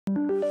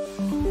Hello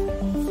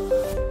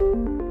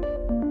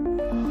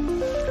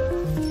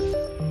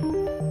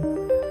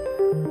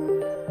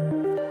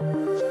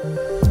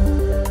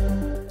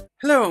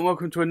and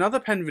welcome to another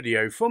pen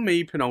video from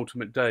me,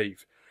 Penultimate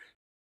Dave.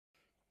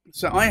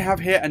 So I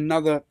have here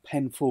another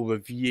pen for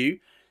review.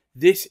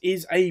 This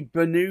is a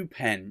Benu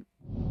pen,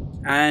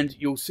 and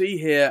you'll see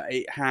here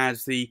it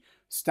has the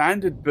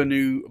standard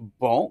Benu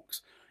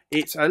box.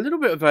 It's a little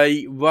bit of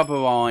a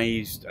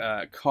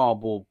rubberized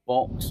cardboard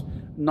box,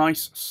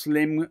 nice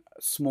slim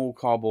small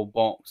cardboard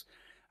box.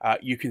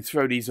 You can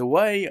throw these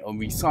away or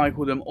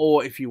recycle them,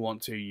 or if you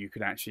want to, you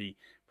could actually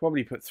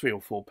probably put 3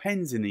 or 4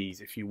 pens in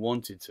these if you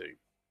wanted to.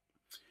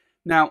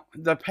 Now,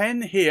 the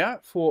pen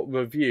here for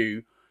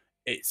review,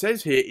 it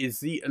says here, is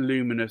the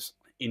Luminous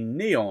in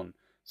Neon.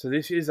 So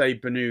this is a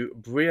Benu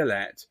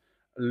Briolette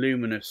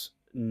Luminous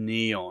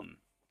Neon.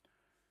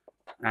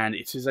 And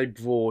it is a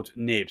broad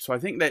nib. So I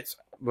think let's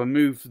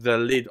remove the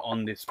lid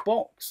on this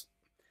box.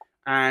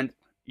 And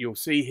you'll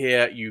see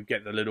here, you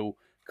get the little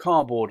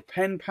cardboard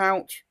pen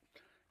pouch.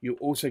 You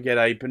also get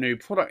a Benu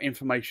product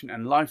information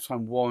and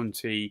lifetime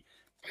warranty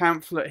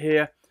pamphlet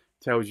here.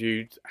 Tells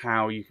you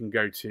how you can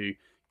go to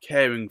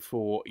caring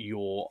for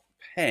your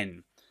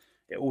pen.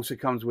 It also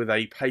comes with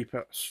a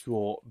paper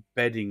straw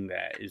bedding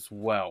there as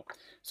well.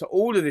 So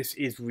all of this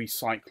is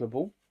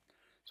recyclable.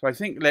 So I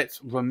think let's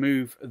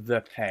remove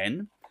the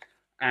pen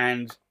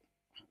and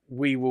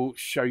we will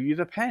show you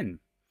the pen.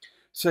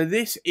 So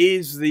this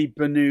is the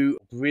Benu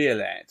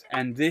Briolette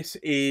and this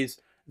is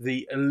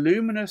the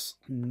Luminous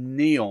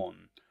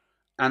Neon.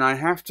 And I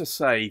have to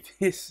say,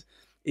 this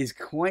is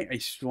quite a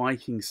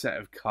striking set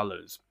of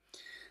colours.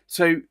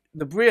 So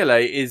the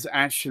Briolette is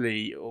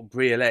actually, or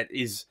Briolette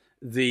is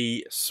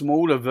the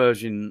smaller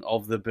version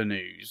of the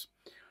Benus.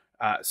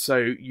 So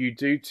you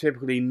do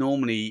typically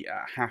normally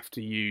have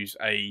to use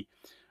a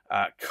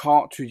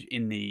cartridge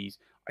in these.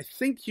 I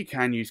think you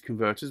can use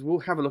converters. We'll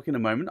have a look in a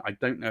moment. I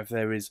don't know if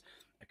there is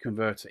a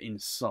converter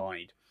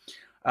inside.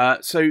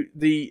 So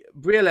the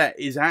Briolette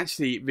is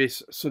actually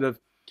this sort of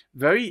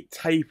very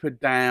tapered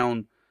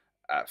down,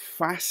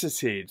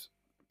 faceted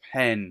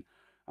pen.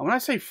 And when I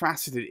say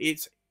faceted,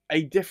 it's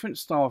a different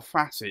style of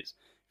facets.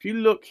 If you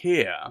look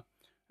here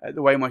at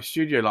the way my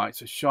studio lights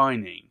are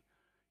shining,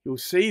 you'll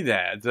see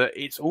there that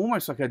it's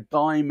almost like a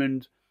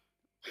diamond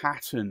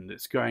pattern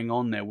that's going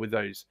on there with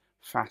those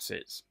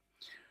facets.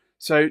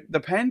 So the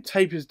pen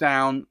tapers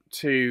down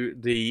to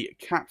the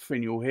cap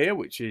finial here,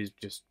 which is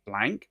just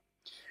blank,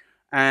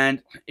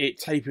 and it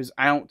tapers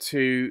out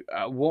to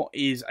what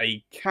is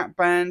a cap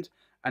band,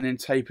 and then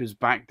tapers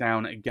back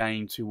down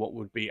again to what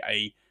would be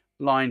a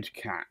blind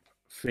cap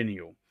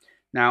finial.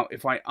 Now,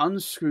 if I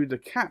unscrew the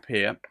cap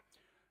here,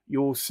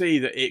 you'll see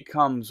that it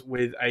comes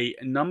with a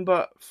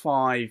number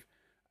 5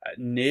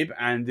 nib,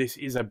 and this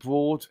is a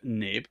broad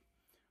nib.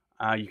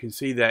 You can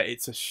see there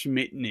it's a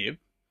Schmidt nib.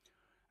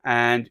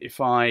 And if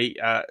I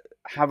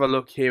have a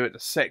look here at the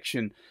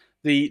section,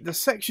 the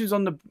sections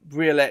on the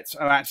Briolettes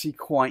are actually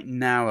quite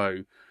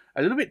narrow.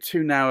 A little bit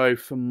too narrow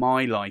for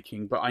my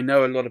liking, but I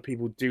know a lot of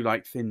people do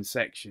like thin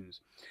sections.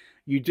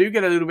 You do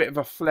get a little bit of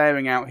a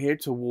flaring out here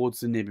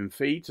towards the nib and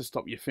feed to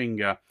stop your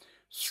finger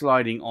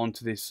sliding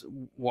onto this,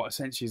 what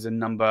essentially is a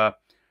number,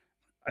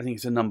 I think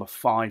it's a number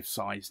 5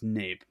 size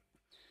nib.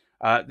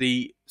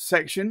 The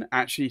section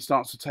actually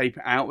starts to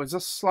taper out. There's a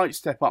slight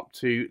step up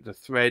to the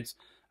threads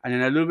and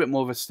then a little bit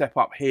more of a step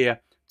up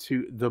here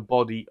to the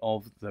body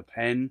of the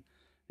pen.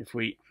 If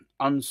we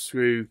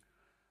unscrew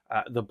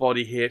the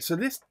body here, so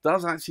this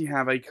does actually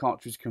have a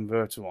cartridge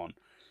converter on.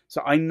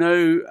 So I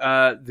know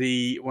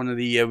one of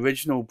the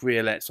original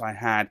Briolettes I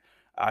had,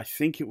 I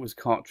think it was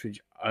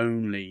cartridge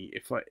only,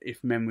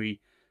 if memory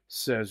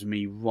serves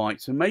me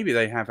right. So maybe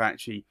they have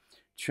actually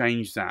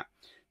changed that.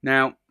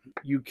 Now,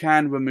 you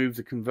can remove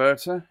the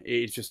converter.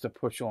 It is just a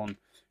push-on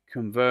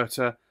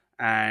converter.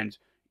 And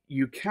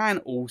you can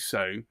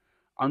also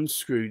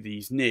unscrew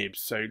these nibs.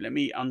 So let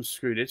me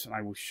unscrew this and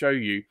I will show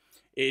you.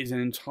 It is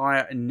an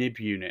entire nib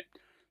unit.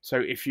 So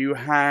if you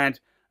had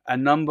a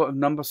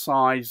number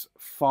size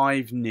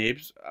 5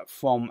 nibs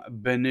from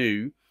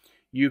Benu,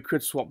 you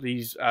could swap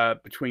these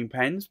between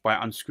pens by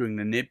unscrewing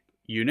the nib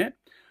unit,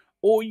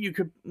 or you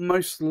could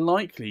most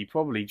likely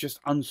probably just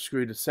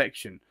unscrew the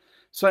section.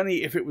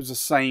 Certainly if it was the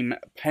same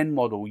pen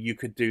model, you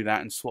could do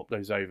that and swap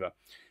those over.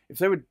 If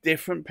they were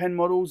different pen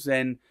models,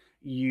 then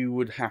you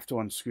would have to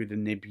unscrew the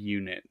nib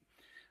unit.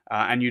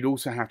 And you'd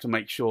also have to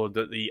make sure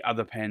that the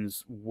other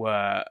pens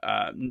were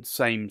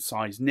same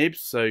size nibs.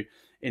 So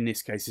in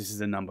this case, this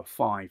is a number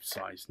 5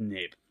 size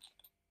nib.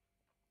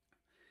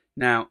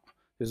 Now,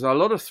 there's a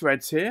lot of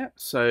threads here,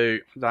 so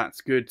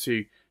that's good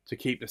to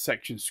keep the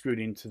section screwed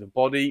into the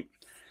body.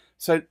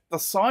 So the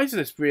size of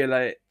this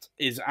Briolette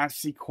is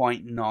actually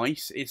quite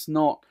nice. It's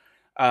not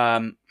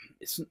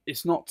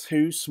it's not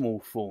too small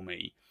for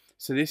me.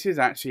 So this is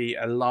actually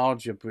a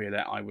larger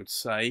Briolette, I would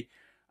say,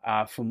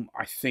 from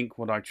I think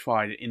what I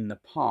tried in the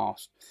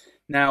past.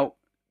 Now,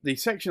 the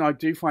section I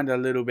do find a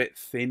little bit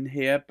thin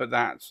here, but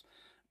that's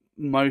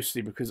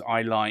mostly because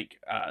I like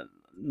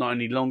not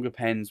only longer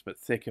pens but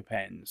thicker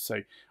pens.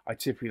 So I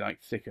typically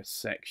like thicker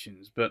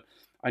sections, but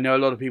I know a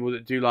lot of people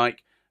that do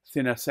like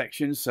thinner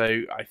sections,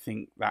 so I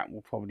think that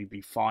will probably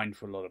be fine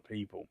for a lot of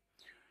people.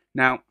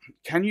 Now,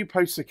 can you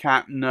post the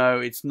cap? No,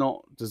 it's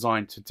not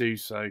designed to do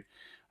so.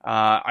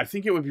 I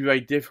think it would be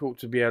very difficult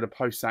to be able to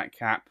post that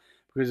cap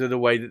because of the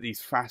way that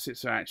these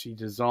facets are actually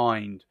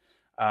designed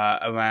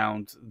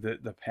around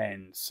the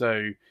pen.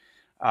 So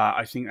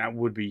I think that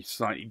would be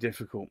slightly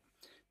difficult.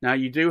 Now,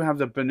 you do have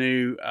the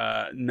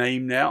Benu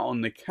name there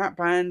on the cap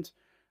band.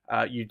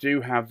 You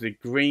do have the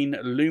green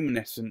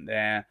luminescent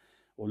there,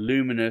 or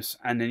luminous,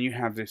 and then you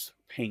have this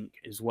pink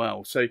as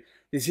well. So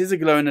this is a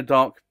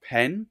glow-in-the-dark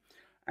pen,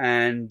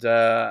 and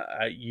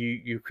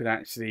you could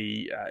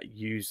actually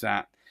use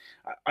that.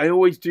 I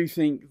always do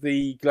think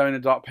the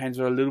glow-in-the-dark pens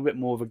are a little bit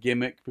more of a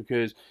gimmick,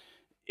 because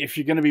if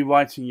you're going to be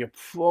writing, you're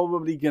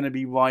probably going to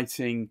be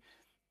writing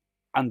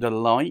under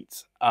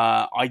light.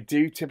 I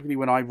do typically,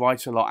 when I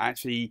write a lot,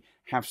 actually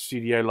have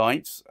studio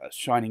lights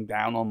shining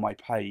down on my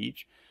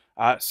page.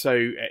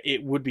 So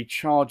it would be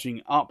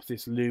charging up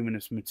this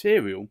luminous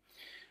material,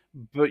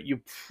 but you're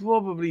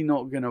probably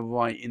not going to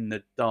write in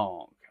the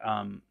dark.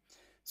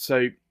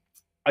 So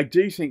I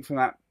do think from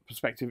that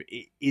perspective,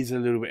 it is a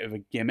little bit of a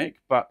gimmick,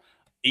 but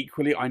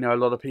equally, I know a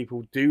lot of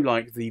people do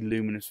like the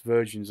luminous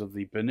versions of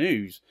the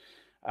Benus,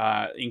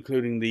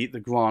 including the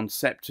Grand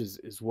Scepters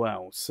as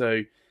well.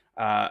 So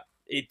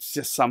it's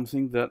just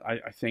something that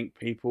I think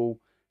people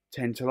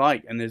tend to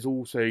like. And there's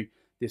also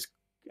this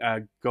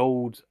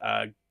gold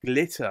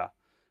glitter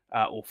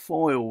or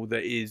foil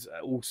that is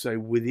also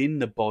within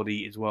the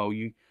body as well.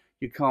 You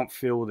can't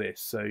feel this.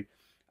 So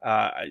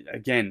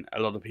again, a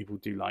lot of people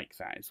do like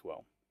that as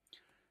well.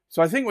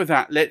 So I think with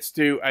that, let's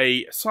do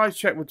a size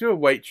check, we'll do a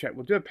weight check,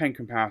 we'll do a pen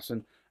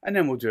comparison, and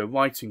then we'll do a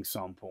writing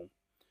sample.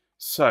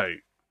 So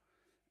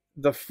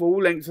the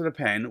full length of the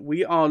pen,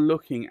 we are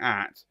looking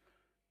at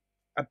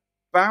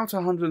about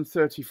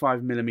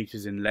 135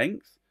 millimeters in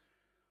length.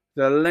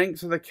 The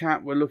length of the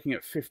cap, we're looking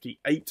at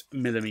 58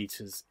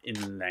 millimeters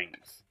in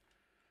length.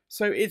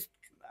 So it's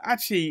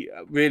actually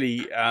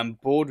really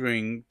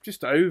bordering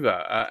just over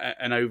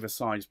an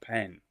oversized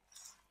pen.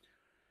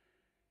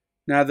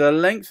 Now, the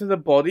length of the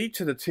body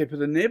to the tip of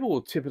the nib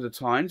or tip of the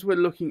tines, we're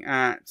looking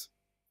at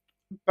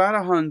about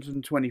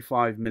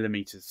 125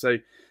 millimeters. So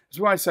that's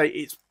why I say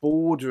it's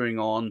bordering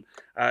on.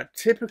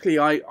 Typically,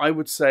 I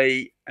would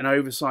say an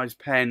oversized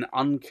pen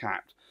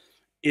uncapped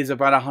is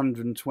about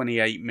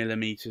 128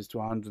 millimeters to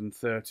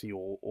 130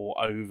 or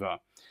over.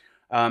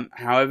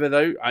 However,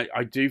 though,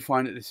 I do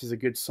find that this is a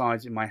good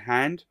size in my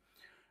hand.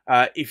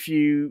 If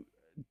you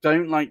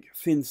don't like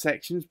thin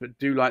sections but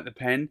do like the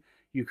pen,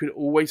 you could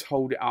always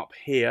hold it up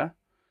here,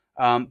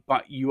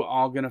 but you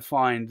are going to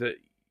find that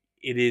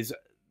it is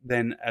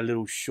then a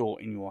little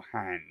short in your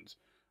hand.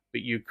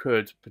 But you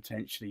could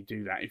potentially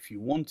do that if you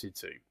wanted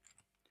to.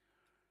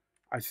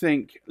 I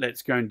think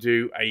let's go and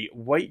do a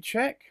weight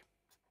check.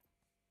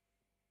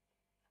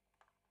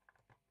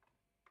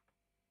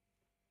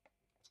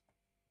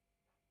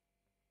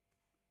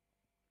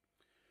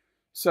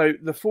 So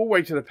the full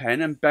weight of the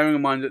pen, and bearing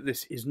in mind that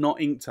this is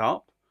not inked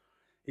up,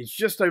 is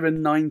just over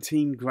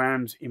 19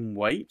 grams in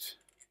weight.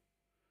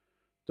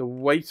 The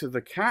weight of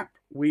the cap,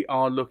 we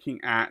are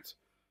looking at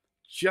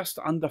just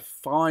under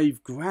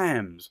 5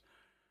 grams.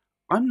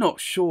 I'm not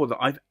sure that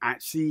I've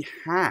actually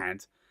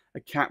had a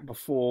cap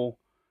before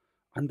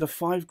under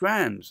 5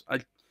 grams.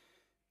 I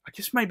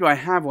guess maybe I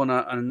have on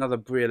another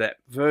Briolette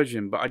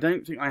version, but I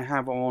don't think I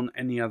have on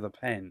any other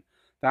pen.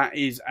 That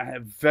is a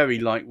very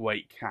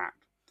lightweight cap.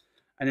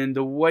 And then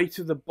the weight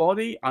of the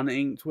body,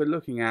 uninked, we're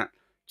looking at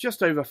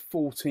just over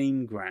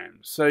 14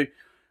 grams. So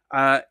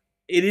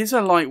it is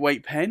a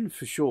lightweight pen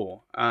for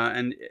sure.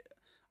 And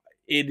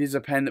it is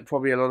a pen that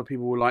probably a lot of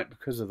people will like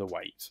because of the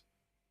weight.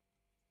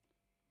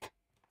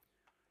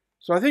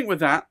 So I think with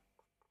that,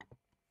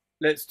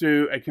 let's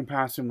do a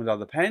comparison with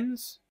other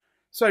pens.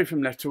 So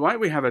from left to right,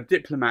 we have a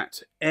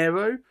Diplomat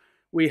Aero.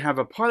 We have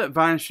a Pilot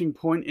Vanishing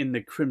Point in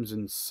the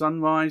Crimson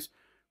Sunrise.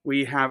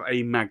 We have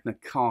a Magna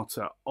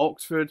Carta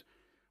Oxford.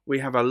 We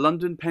have a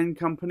London pen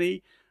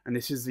company, and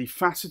this is the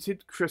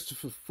faceted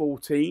Christopher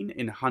 14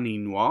 in Honey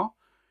Noir.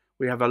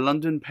 We have a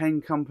London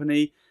pen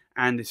company,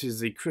 and this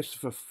is the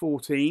Christopher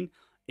 14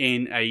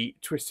 in a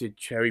Twisted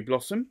Cherry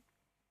Blossom.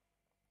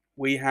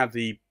 We have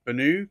the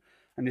Benu,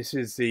 and this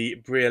is the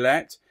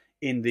Briolette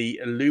in the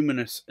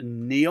Luminous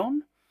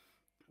Neon.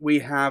 We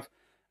have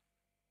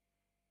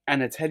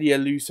an Atelier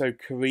Lusso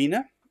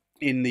Carina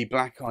in the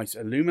Black Ice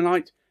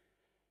Illuminite.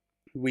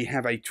 We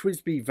have a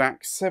TWSBI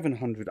VAC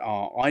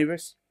 700R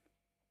Iris.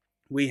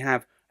 We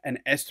have an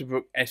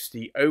Esterbrook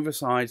SD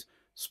Oversize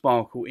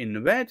Sparkle in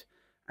the red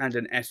and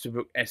an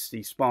Esterbrook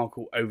SD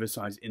Sparkle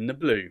Oversize in the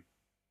blue.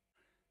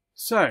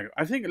 So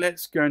I think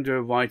let's go and do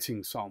a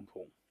writing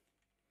sample.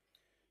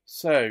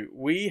 So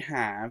we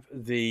have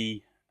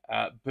the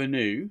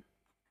Benu,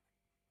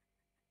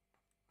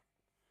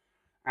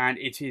 and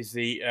it is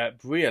the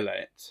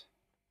Briolette.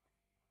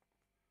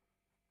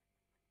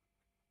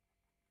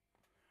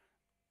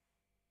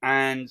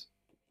 And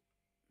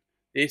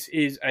This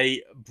is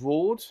a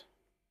broad,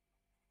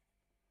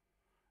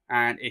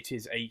 and it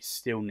is a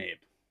steel nib.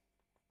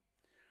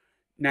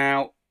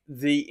 Now,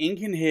 the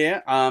ink in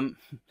here,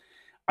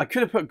 I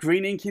could have put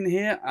green ink in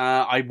here.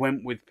 I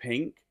went with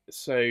pink.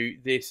 So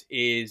this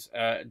is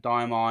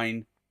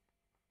Diamine,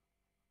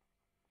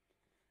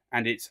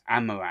 and it's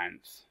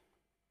Amaranth.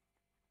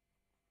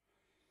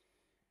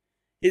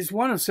 It's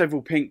one of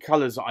several pink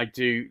colours that I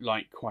do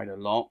like quite a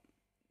lot.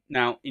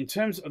 Now, in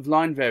terms of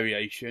line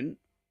variation,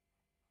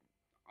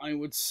 I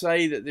would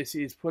say that this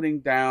is putting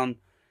down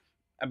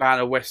about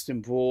a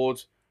Western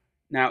broad.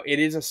 Now, it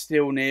is a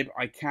steel nib.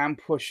 I can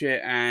push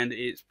it, and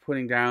it's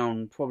putting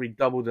down probably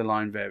double the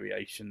line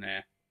variation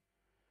there.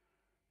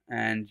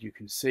 And you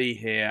can see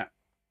here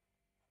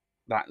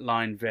that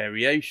line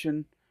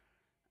variation.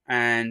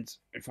 And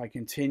if I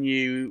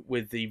continue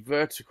with the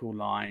vertical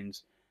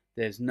lines,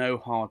 there's no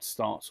hard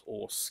starts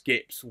or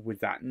skips with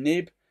that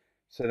nib.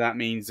 So that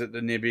means that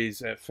the nib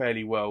is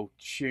fairly well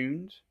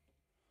tuned.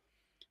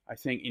 I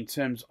think in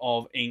terms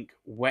of ink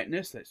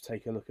wetness, let's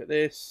take a look at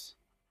this.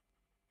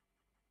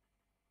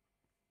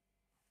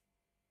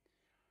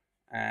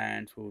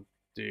 And we'll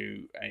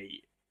do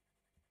a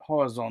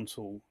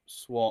horizontal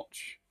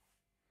swatch.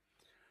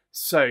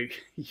 So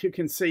you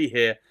can see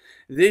here,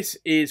 this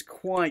is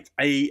quite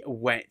a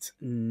wet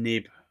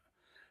nib.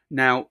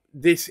 Now,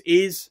 this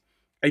is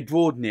a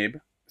broad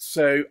nib,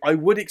 so I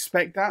would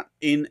expect that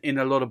in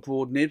a lot of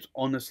broad nibs,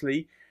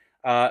 honestly.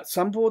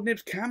 Some broad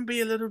nibs can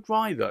be a little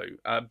dry though,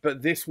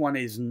 but this one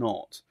is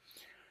not.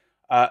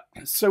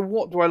 So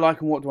what do I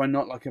like and what do I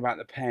not like about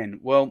the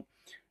pen? Well,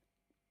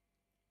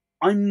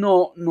 I'm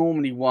not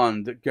normally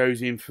one that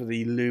goes in for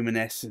the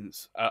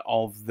luminescence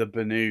of the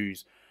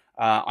Benus.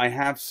 I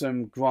have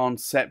some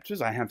Grand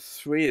Sceptres. I have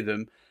 3 of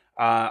them.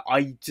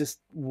 I just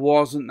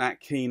wasn't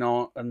that keen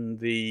on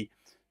the.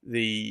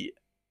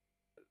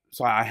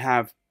 So I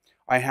have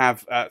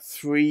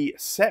 3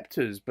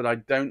 Sceptres, but I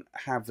don't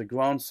have the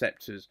Grand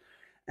Sceptres.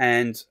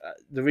 And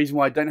the reason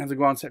why I don't have the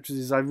Grand Sceptres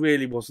is I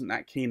really wasn't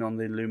that keen on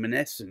the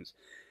luminescence.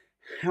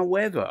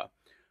 However,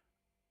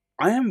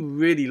 I am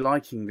really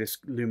liking this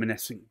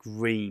luminescent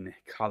green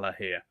colour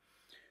here.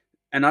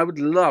 And I would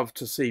love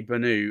to see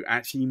Benu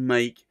actually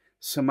make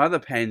some other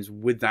pens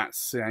with that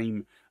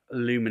same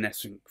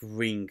luminescent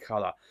green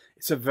colour.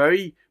 It's a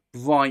very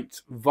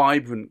bright,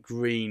 vibrant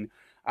green.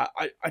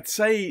 I'd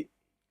say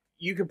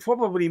you could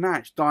probably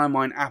match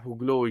Diamine Apple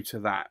Glory to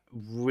that.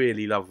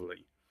 Really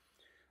lovely.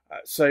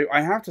 So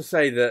I have to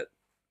say that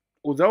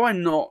although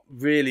I'm not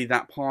really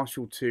that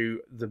partial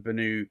to the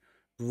Benu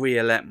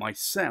Briolette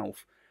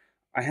myself,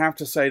 I have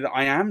to say that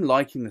I am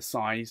liking the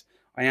size.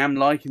 I am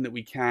liking that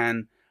we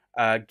can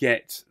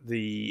get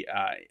the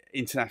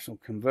international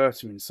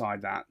converter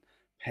inside that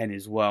pen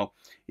as well.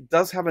 It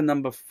does have a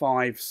number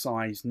 5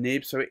 size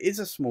nib, so it is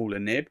a smaller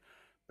nib.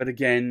 But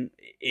again,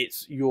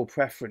 it's your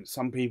preference.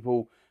 Some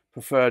people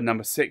prefer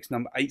number 6,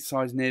 number 8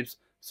 size nibs.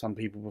 Some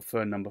people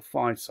prefer number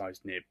 5 size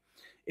nib.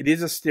 It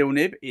is a steel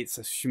nib. It's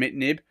a Schmidt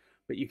nib.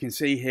 But you can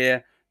see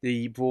here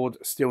the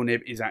broad steel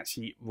nib is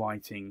actually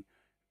writing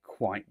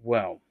quite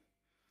well.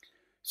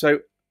 So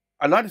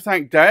I'd like to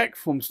thank Derek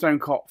from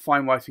Stonecop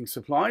Fine Writing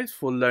Supplies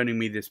for loaning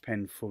me this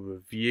pen for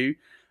review.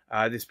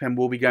 This pen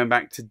will be going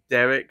back to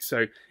Derek,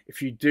 so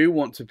if you do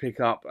want to pick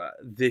up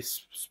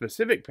this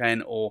specific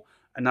pen or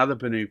another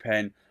Benu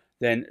pen,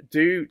 then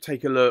do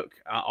take a look.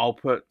 I'll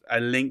put a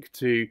link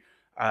to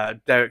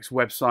Derek's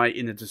website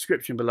in the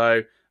description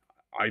below.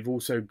 I've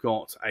also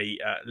got a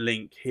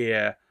link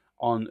here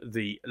on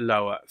the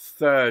lower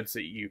thirds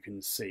that you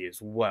can see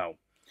as well.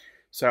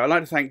 So I'd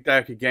like to thank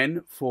Derek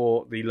again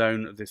for the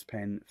loan of this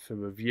pen for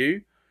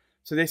review.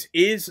 So this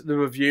is the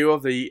review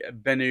of the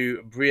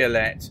Benu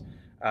Briolette,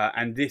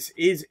 and this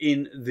is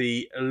in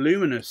the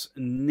Luminous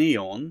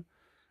Neon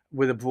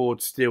with a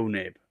broad steel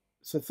nib.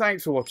 So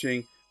thanks for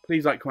watching.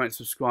 Please like, comment,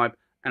 subscribe,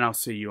 and I'll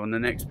see you on the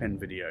next pen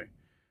video.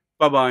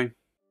 Bye-bye.